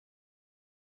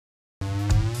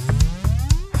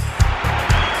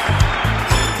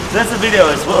That's a video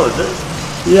as well, is it?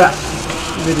 Yeah,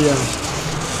 video.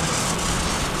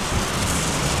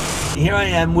 Here I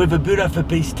am with a Buddha for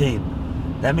Peace team.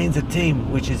 That means a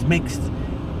team which is mixed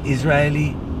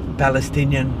Israeli,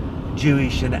 Palestinian,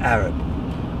 Jewish and Arab.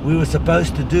 We were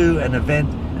supposed to do an event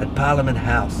at Parliament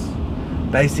House,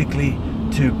 basically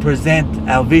to present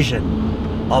our vision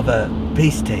of a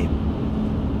peace team.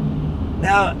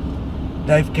 Now,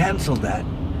 they've cancelled that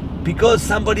because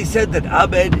somebody said that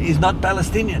Abed is not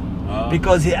Palestinian,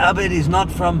 because Abed is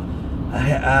not from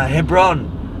Hebron.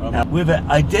 We have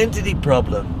an identity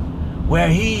problem where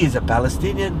he is a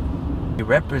Palestinian. He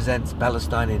represents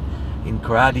Palestine in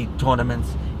karate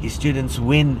tournaments. His students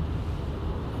win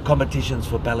competitions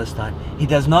for Palestine. He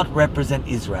does not represent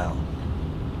Israel.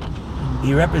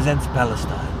 He represents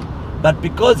Palestine. But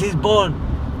because he's born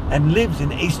and lives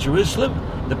in East Jerusalem,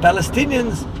 the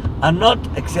Palestinians are not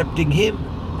accepting him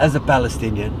as a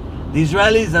Palestinian. The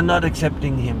Israelis are not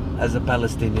accepting him as a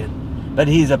Palestinian. But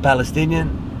he is a Palestinian,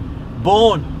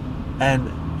 born and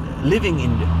living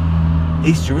in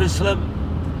East Jerusalem,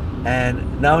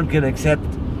 and no one can accept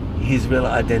his real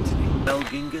identity. Mel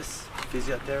Gingas,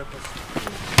 physiotherapist.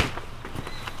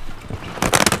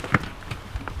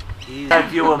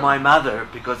 If you were my mother,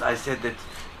 because I said that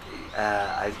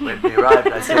when we arrived,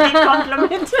 I said, It's a big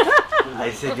compliment.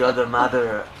 I said you're the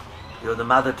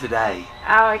mother today.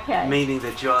 Oh, okay. Meaning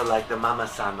that you're like the mama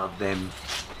son of them,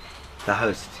 the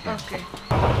host. Yeah. Okay.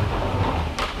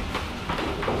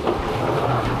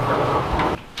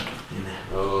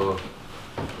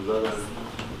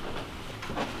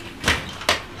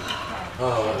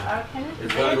 Okay.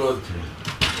 It's very good.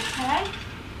 Okay.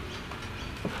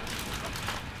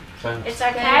 Thanks. It's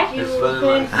okay? It's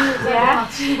very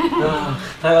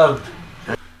Yeah.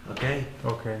 Okay.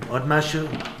 Okay. What mashu?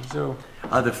 So,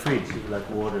 The fridge, like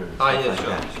water. And Yeah,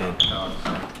 stuff like sure.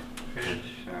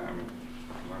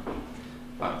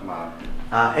 that. מה?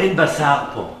 אין בשר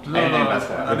פה. אין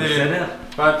בשר. אני בסדר?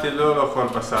 באתי לא לאכול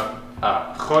בשר.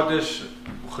 חודש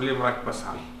אוכלים רק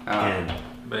בשר. כן.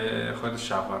 בחודש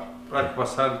שעבר. רק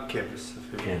בשר כבש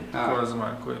אפילו. כן. כל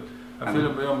הזמן.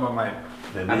 אפילו ביום במים.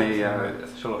 אני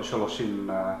 30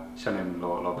 שנים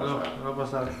לא בשר. לא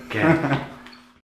בשר. כן.